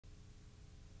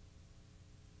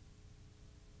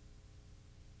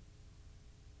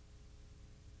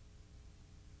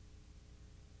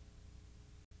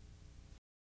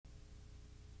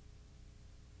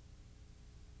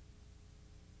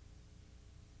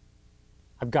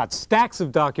I've got stacks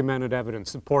of documented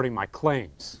evidence supporting my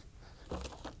claims.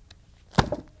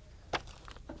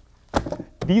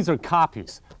 These are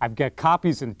copies. I've got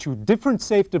copies in 2 different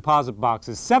safe deposit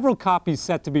boxes, several copies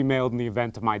set to be mailed in the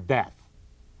event of my death.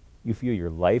 You feel your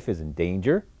life is in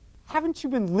danger? Haven't you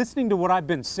been listening to what I've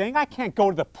been saying? I can't go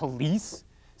to the police.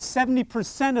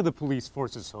 70% of the police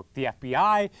force is hooked. The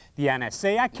FBI, the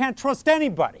NSA, I can't trust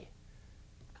anybody.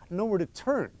 Got nowhere to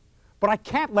turn. But I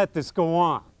can't let this go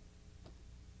on.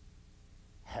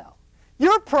 Hell,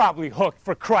 you're probably hooked,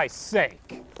 for Christ's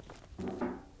sake.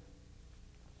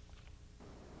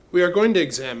 We are going to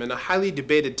examine a highly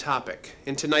debated topic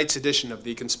in tonight's edition of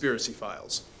the Conspiracy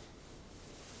Files.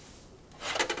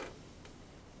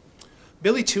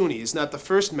 Billy Tooney is not the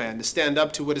first man to stand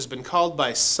up to what has been called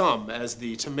by some as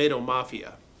the tomato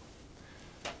mafia.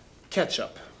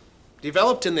 Ketchup.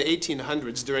 Developed in the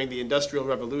 1800s during the Industrial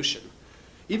Revolution,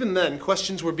 even then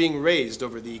questions were being raised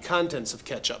over the contents of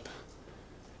ketchup.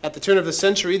 At the turn of the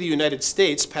century, the United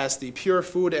States passed the Pure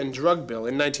Food and Drug Bill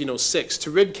in 1906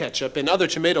 to rid ketchup and other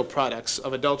tomato products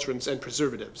of adulterants and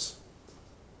preservatives.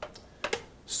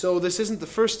 So this isn't the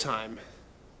first time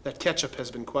that ketchup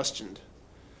has been questioned.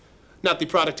 Not the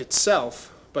product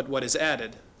itself, but what is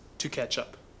added to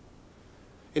ketchup.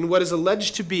 In what is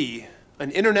alleged to be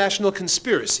an international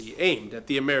conspiracy aimed at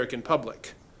the American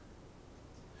public.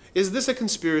 Is this a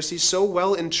conspiracy so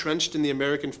well entrenched in the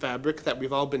American fabric that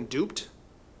we've all been duped?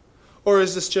 Or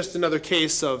is this just another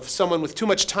case of someone with too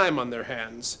much time on their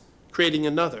hands creating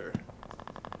another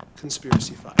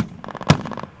conspiracy file?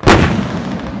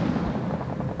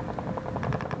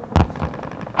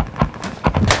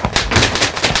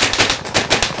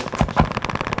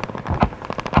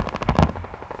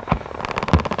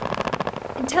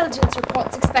 Intelligence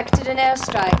reports expected an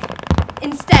airstrike.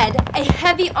 Instead, a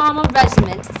heavy armored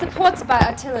regiment, supported by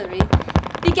artillery,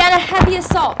 began a heavy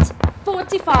assault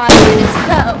 45 minutes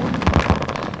ago.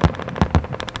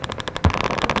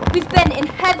 We've been in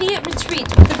heavy retreat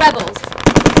with the rebels.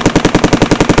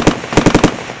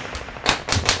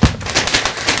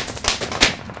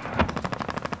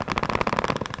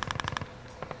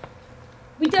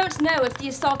 We don't know if the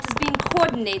assault is being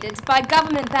coordinated by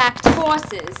government-backed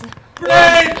forces.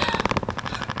 Grenade!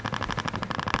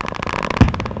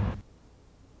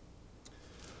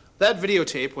 That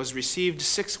videotape was received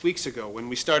 6 weeks ago when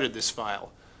we started this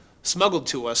file, smuggled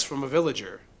to us from a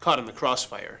villager caught in the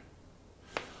crossfire.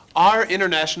 Are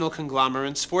international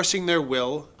conglomerates forcing their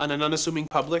will on an unassuming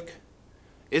public?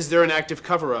 Is there an active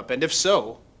cover-up, and if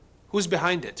so, who's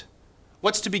behind it?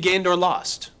 What's to be gained or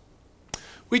lost?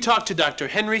 We talked to Dr.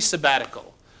 Henry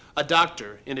Sabbatical, a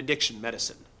doctor in addiction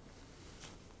medicine.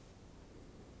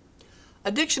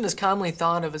 Addiction is commonly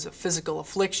thought of as a physical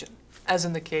affliction, as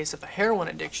in the case of a heroin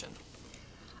addiction.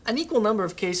 An equal number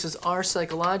of cases are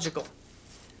psychological.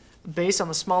 Based on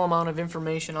the small amount of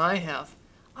information I have,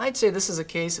 I'd say this is a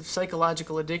case of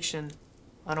psychological addiction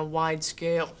on a wide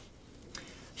scale.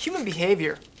 Human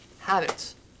behavior,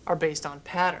 habits, are based on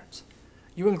patterns.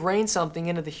 You ingrain something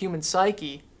into the human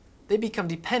psyche, they become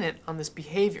dependent on this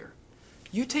behavior.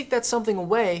 You take that something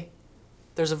away,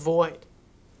 there's a void.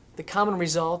 The common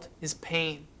result is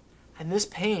pain, and this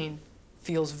pain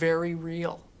feels very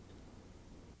real.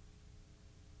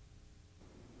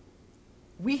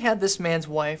 We had this man's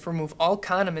wife remove all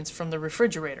condiments from the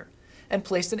refrigerator and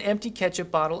placed an empty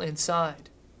ketchup bottle inside.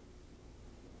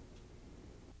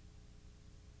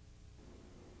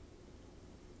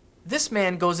 This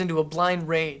man goes into a blind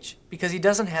rage because he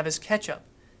doesn't have his ketchup,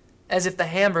 as if the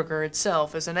hamburger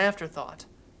itself is an afterthought.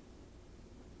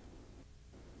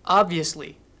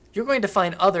 Obviously, you're going to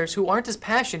find others who aren't as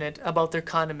passionate about their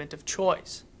condiment of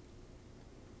choice.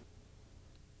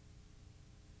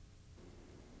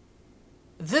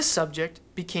 This subject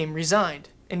became resigned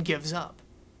and gives up.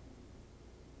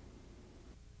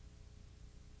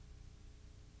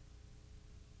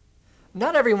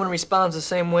 Not everyone responds the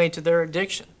same way to their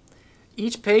addiction.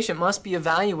 Each patient must be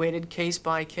evaluated case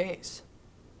by case.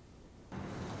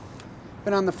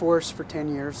 Been on the force for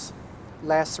 10 years.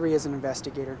 Last 3 as an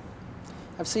investigator.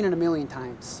 I've seen it a million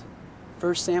times.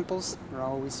 First samples are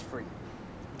always free.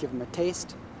 Give them a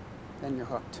taste, then you're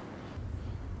hooked.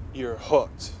 You're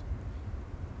hooked.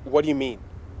 What do you mean?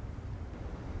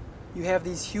 You have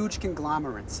these huge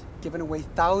conglomerates giving away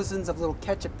thousands of little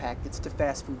ketchup packets to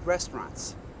fast food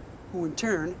restaurants, who in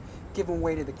turn give them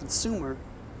away to the consumer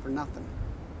for nothing.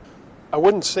 I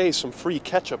wouldn't say some free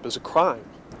ketchup is a crime.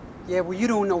 Yeah, well, you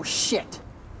don't know shit.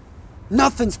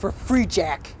 Nothing's for free,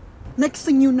 Jack. Next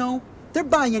thing you know, they're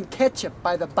buying ketchup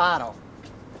by the bottle.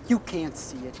 You can't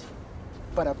see it,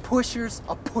 but a pusher's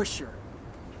a pusher.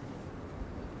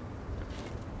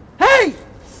 Hey,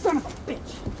 son of a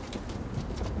bitch!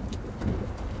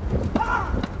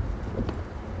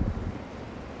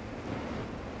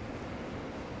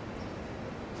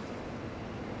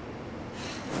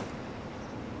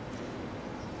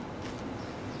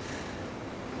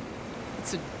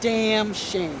 It's a damn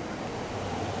shame.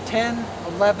 10,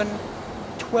 11,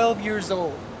 12 years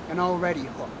old and already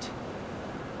hooked.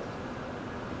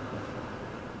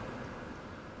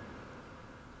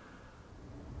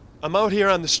 I'm out here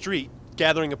on the street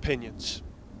gathering opinions.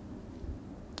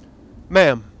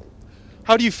 Ma'am,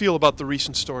 how do you feel about the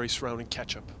recent stories surrounding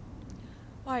ketchup?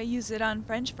 Well, I use it on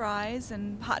French fries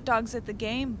and hot dogs at the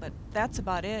game, but that's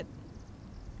about it.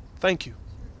 Thank you.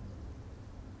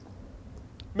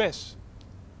 Miss,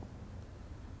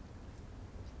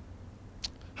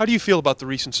 how do you feel about the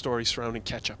recent stories surrounding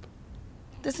ketchup?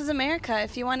 This is America.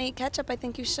 If you want to eat ketchup, I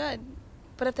think you should.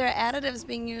 But if there are additives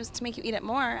being used to make you eat it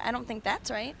more, I don't think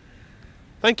that's right.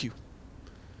 Thank you.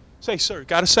 Say, sir,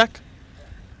 got a sec?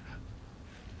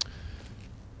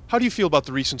 How do you feel about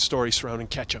the recent stories surrounding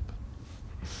ketchup?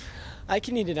 I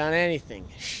can eat it on anything.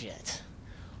 Shit.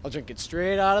 I'll drink it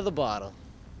straight out of the bottle.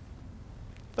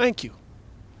 Thank you.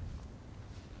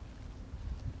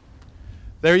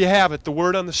 There you have it, the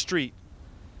word on the street.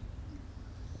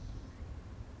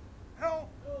 Help!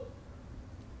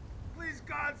 Please,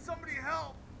 God, somebody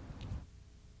help!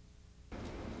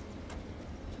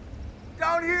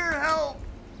 Down here, help!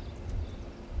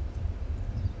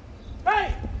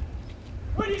 Hey!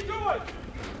 What are you doing?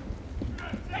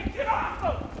 Hey, get off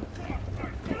him!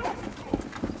 Get off him!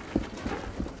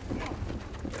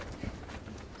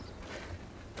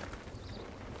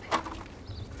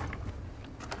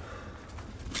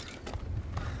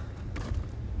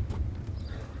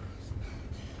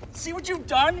 See what you've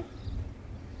done?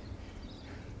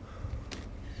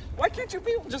 Why can't you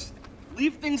people just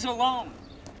leave things alone?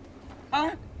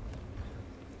 Huh?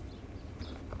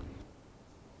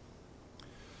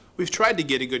 We've tried to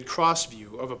get a good cross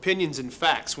view of opinions and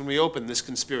facts when we open this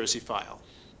conspiracy file.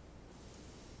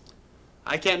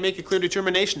 I can't make a clear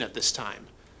determination at this time.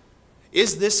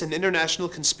 Is this an international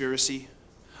conspiracy?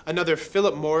 Another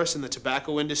Philip Morris in the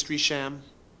tobacco industry sham?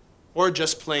 Or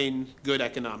just plain good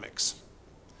economics?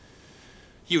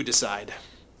 You decide.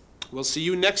 We'll see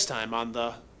you next time on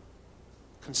the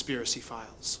Conspiracy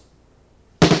Files.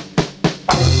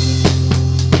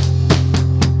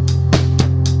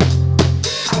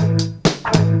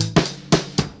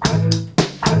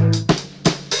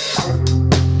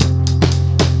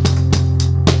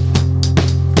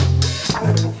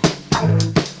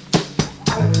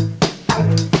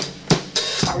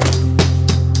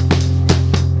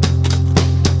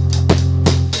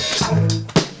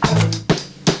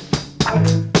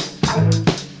 Ketchup.